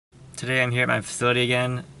Today I'm here at my facility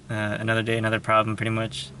again. Another day, another problem pretty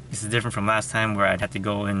much. This is different from last time where I'd have to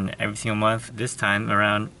go in every single month. This time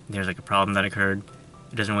around, there's like a problem that occurred.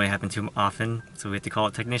 It doesn't really happen too often, so we have to call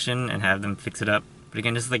a technician and have them fix it up. But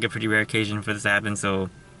again, this is like a pretty rare occasion for this to happen, so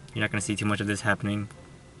you're not going to see too much of this happening.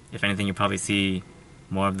 If anything, you'll probably see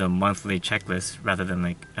more of the monthly checklist rather than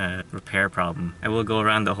like a repair problem. I will go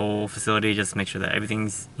around the whole facility just to make sure that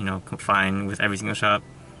everything's, fine with every single shop.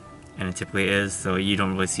 And it typically is, so you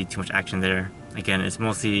don't really see too much action there. Again, it's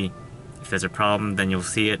mostly if there's a problem, then you'll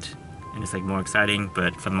see it, and it's like more exciting,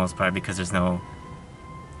 but for the most part, because there's no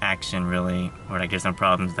action really, or like there's no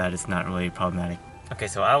problems, that it's not really problematic. Okay,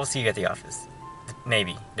 so I will see you at the office.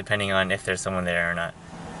 Maybe, depending on if there's someone there or not.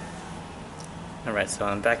 Alright, so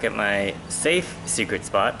I'm back at my safe secret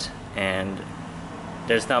spot, and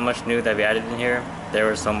there's not much new that we added in here. There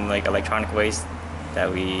was some like electronic waste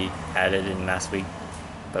that we added in last week.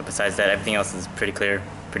 But besides that, everything else is pretty clear,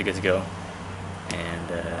 pretty good to go.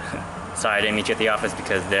 And sorry I didn't meet you at the office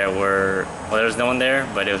because there was no one there,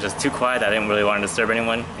 but it was just too quiet. I didn't really want to disturb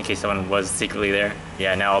anyone in case someone was secretly there.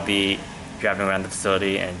 Yeah, now I'll be driving around the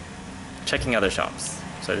facility and checking other shops.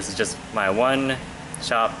 So this is just my one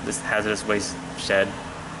shop, this hazardous waste shed,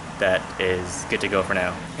 that is good to go for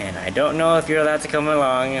now. And I don't know if you're allowed to come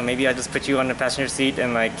along, and maybe I'll just put you on the passenger seat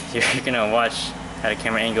and like you're gonna watch at a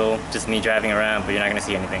camera angle, just me driving around, but you're not gonna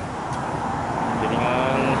see anything. Getting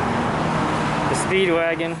on the speed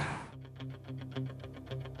wagon.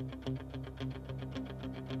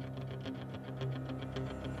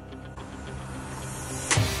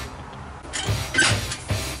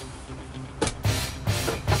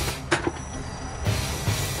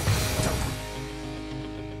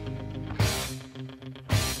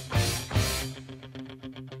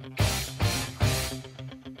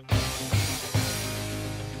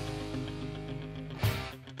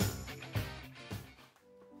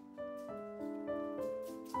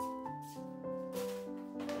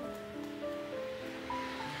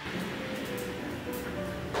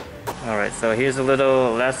 Alright, so here's a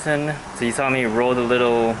little lesson. So you saw me roll the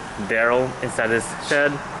little barrel inside this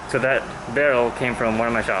shed. So that barrel came from one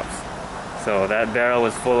of my shops. So that barrel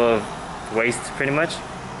was full of waste pretty much.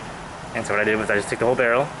 And so what I did was I just took the whole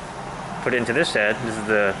barrel, put it into this shed. This is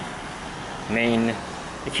the main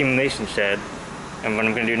accumulation shed. And what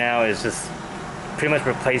I'm going to do now is just pretty much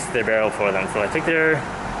replace their barrel for them. So I took their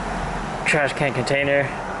trash can container,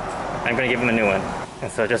 I'm going to give them a new one.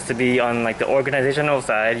 And so just to be on like the organizational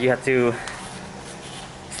side, you have to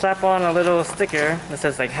slap on a little sticker that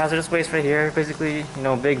says like hazardous waste right here, basically,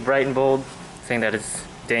 big, bright and bold, saying that it's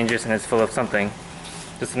dangerous and it's full of something,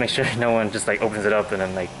 just to make sure no one just like opens it up and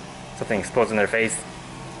then like something explodes in their face.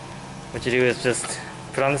 What you do is just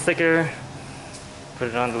put on the sticker, put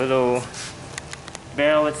it on the little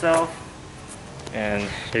barrel itself, and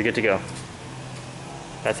you're good to go.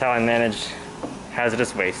 That's how I manage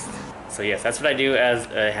hazardous waste. So yes, that's what I do as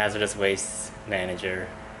a hazardous waste manager.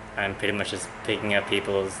 I'm pretty much just picking up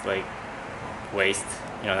people's like waste,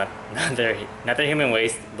 not their human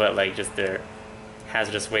waste, but like just their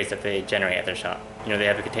hazardous waste that they generate at their shop. They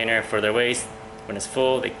have a container for their waste. When it's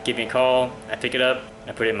full, they give me a call, I pick it up,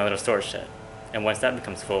 I put it in my little storage shed. And once that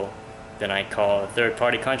becomes full, then I call a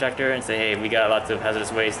third-party contractor and say, hey, we got lots of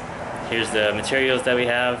hazardous waste. Here's the materials that we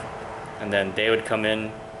have. And then they would come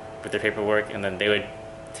in with their paperwork, and then they would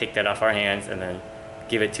take that off our hands and then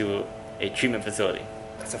give it to a treatment facility.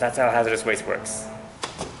 So that's how hazardous waste works.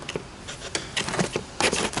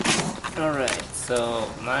 Alright, so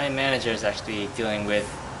my manager is actually dealing with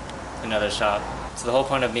another shop. So the whole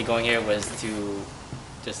point of me going here was to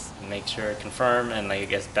just make sure, confirm, and I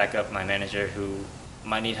guess back up my manager who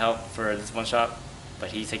might need help for this one shop, but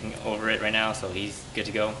he's taking over it right now, so he's good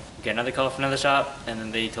to go. We got another call from another shop, and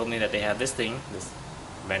then they told me that they have this thing, this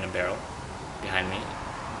random barrel behind me,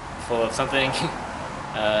 full of something.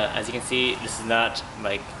 As you can see, this is not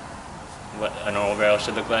like what a normal barrel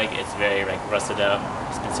should look like. It's very like rusted up.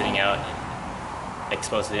 It's been sitting out,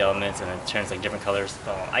 exposed to the elements, and it turns like different colors.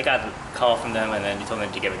 So I got a call from them, and then they told me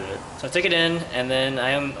to get rid of it. So I took it in, and then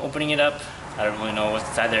I am opening it up. I don't really know what's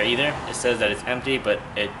inside there either. It says that it's empty, but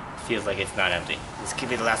it feels like it's not empty. This could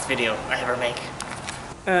be the last video I ever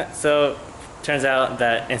make. So turns out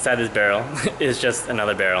that inside this barrel is just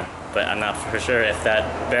another barrel, but I'm not for sure if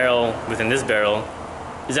that barrel within this barrel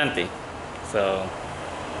is empty. So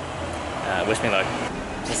wish me luck.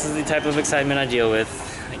 This is the type of excitement I deal with.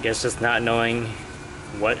 I guess just not knowing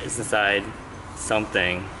what is inside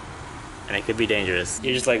something, and it could be dangerous.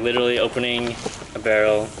 You're just like literally opening a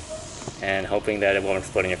barrel and hoping that it won't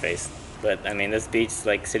explode in your face. But I mean, this beats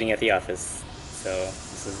like sitting at the office, so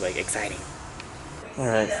this is like exciting.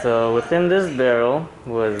 Alright, so within this barrel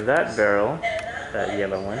was that barrel, that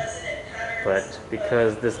yellow one. But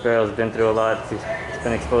because this barrel's been through a lot, it's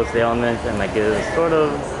been exposed to the elements, and like it is sort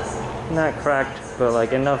of not cracked, but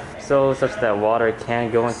like enough so such that water can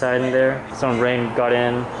go inside in there. Some rain got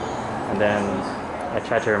in, and then I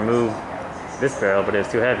tried to remove this barrel, but it was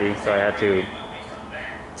too heavy, so I had to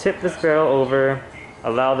tip this barrel over,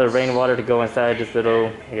 allow the rainwater to go inside this little,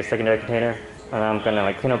 like a secondary container, and I'm gonna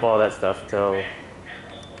like clean up all that stuff till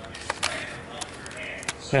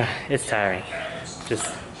it's tiring, just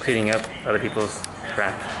cleaning up other people's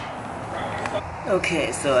crap.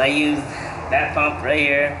 Okay, so I used that pump right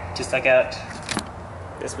here to suck out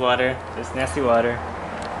this water, this nasty water.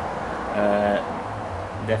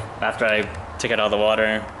 After I took out all the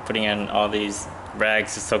water, putting in all these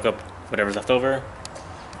rags to soak up whatever's left over.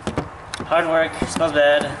 Hard work, smells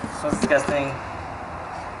bad, smells disgusting.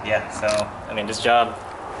 Yeah, so, I mean, this job,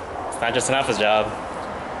 it's not just an office job.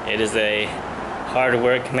 It is a hard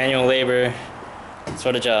work, manual labor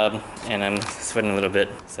sort of job, and I'm sweating a little bit.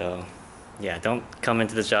 So, yeah, don't come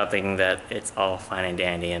into this job thinking that it's all fine and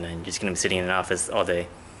dandy and I'm just gonna be sitting in an office all day.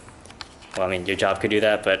 Well, I mean, your job could do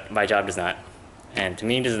that, but my job does not. And to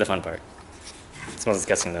me, this is the fun part. It smells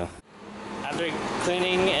disgusting though. After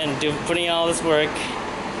cleaning and putting in all this work,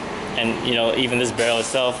 and you know, even this barrel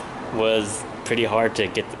itself was pretty hard to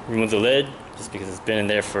remove the lid, just because it's been in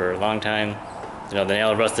there for a long time. You know, the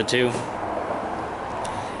nail rusted too.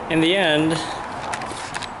 In the end,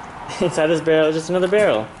 inside this barrel is just another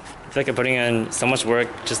barrel. I feel like I'm putting in so much work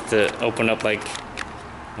just to open up like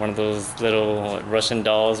one of those little Russian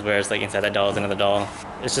dolls where it's like inside that doll is another doll.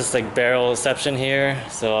 It's just like barrelception here,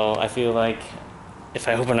 so I feel like if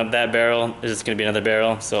I open up that barrel, it's just gonna be another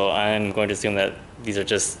barrel. So I'm going to assume that these are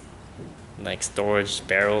just like storage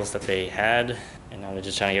barrels that they had, and now they're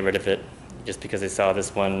just trying to get rid of it just because they saw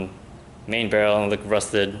this one main barrel and look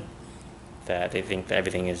rusted, that they think that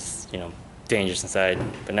everything is, you know, dangerous inside.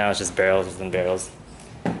 But now it's just barrels within barrels.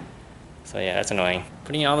 So yeah, that's annoying.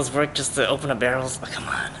 Putting in all this work just to open up barrels, oh, come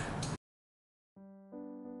on.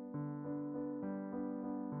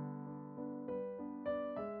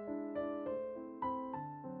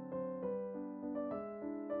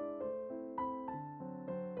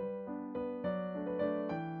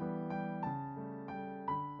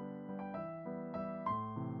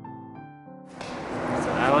 So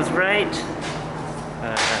I was right.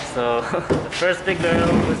 So the first big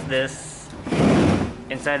barrel was this.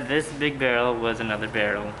 Inside this big barrel was another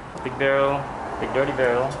barrel. Big barrel, big dirty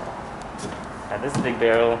barrel. And this big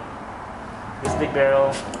barrel, this big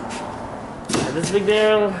barrel, and this big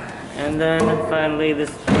barrel, and then finally this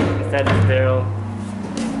inside this barrel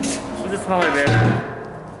was a smaller barrel,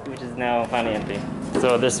 which is now finally empty.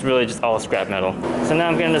 So this is really just all scrap metal. So now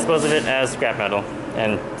I'm gonna dispose of it as scrap metal.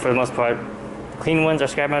 And for the most part, clean ones are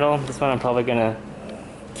scrap metal. This one I'm probably gonna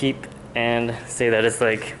keep and say that it's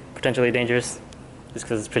like potentially dangerous just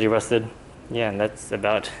because it's pretty rusted. Yeah, and that's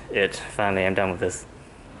about it. Finally, I'm done with this.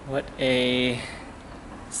 What a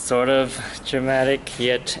sort of dramatic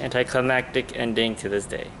yet anticlimactic ending to this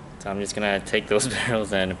day. So I'm just gonna take those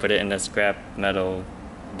barrels and put it in the scrap metal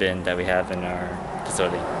bin that we have in our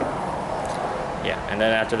facility. Yeah, and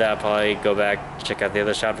then after that I'll probably go back, check out the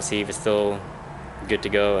other shop to see if it's still good to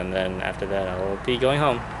go, and then after that I'll be going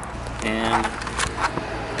home. And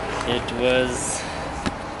it was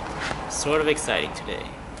sort of exciting today.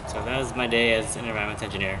 So that was my day as an environmental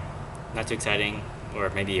engineer. Not too exciting, or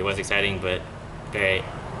maybe it was exciting, but very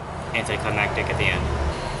anticlimactic at the end.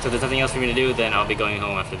 So if there's nothing else for me to do, then I'll be going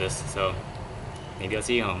home after this. So maybe I'll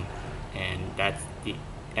see you home. And that's the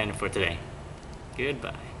end for today.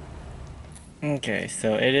 Goodbye. Okay,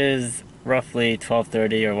 so it is roughly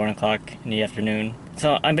 12:30 or 1 o'clock in the afternoon.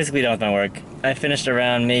 So I'm basically done with my work. I finished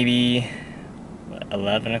around maybe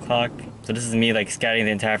 11 o'clock. So this is me like scouting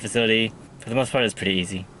the entire facility. For the most part, it's pretty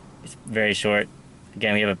easy. It's very short.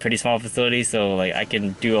 Again, we have a pretty small facility, so like I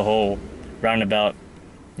can do a whole roundabout,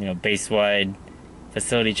 you know, base-wide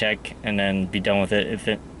facility check and then be done with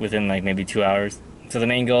it within like maybe 2 hours. So the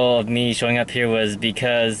main goal of me showing up here was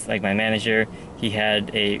because like my manager, he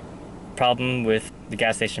had a problem with the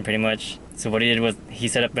gas station pretty much. So what he did was he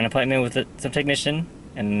set up an appointment with some technician,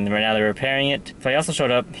 and right now they're repairing it. So I also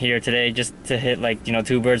showed up here today just to hit like, you know,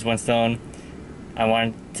 2 birds, 1 stone. I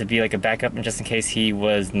wanted to be like a backup just in case he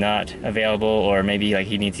was not available, or maybe like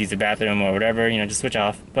he needs to use the bathroom or whatever, you know, just switch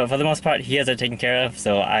off. But for the most part, he has it taken care of,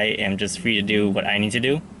 so I am just free to do what I need to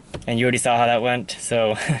do. And you already saw how that went.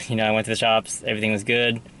 So, you know, I went to the shops, everything was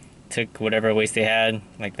good. Took whatever waste they had,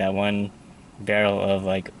 like that 1 barrel of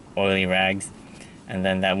like oily rags, and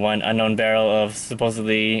then that 1 unknown barrel of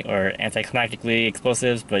supposedly or anticlimactically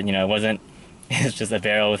explosives, but you know, it wasn't. It's just a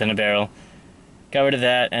barrel within a barrel. Got rid of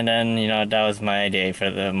that, and then, you know, that was my day for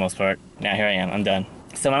the most part. Now here I am, I'm done.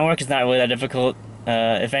 So my work is not really that difficult.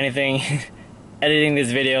 If anything, editing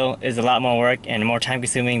this video is a lot more work and more time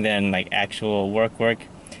consuming than like actual work.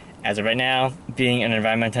 As of right now, being an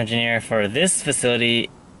environmental engineer for this facility,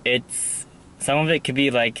 it's some of it could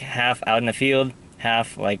be like half out in the field,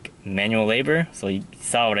 half like manual labor. So you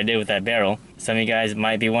saw what I did with that barrel. Some of you guys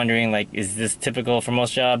might be wondering, like, is this typical for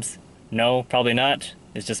most jobs? No, probably not.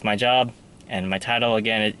 It's just my job. And my title,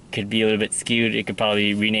 again, it could be a little bit skewed. It could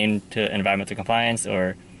probably be renamed to environmental compliance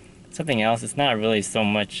or something else. It's not really so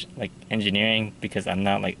much like engineering because I'm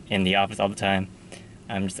not like in the office all the time.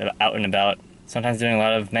 I'm just out and about, sometimes doing a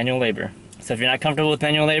lot of manual labor. So if you're not comfortable with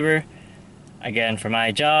manual labor, again, for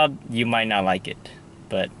my job, you might not like it.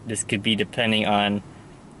 But this could be depending on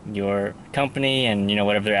your company and, you know,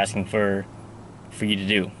 whatever they're asking for you to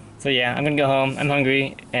do. So yeah, I'm gonna go home. I'm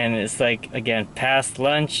hungry, and it's like, again, past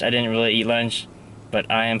lunch. I didn't really eat lunch,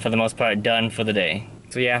 but I am for the most part done for the day.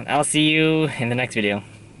 So yeah, I'll see you in the next video.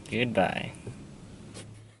 Goodbye.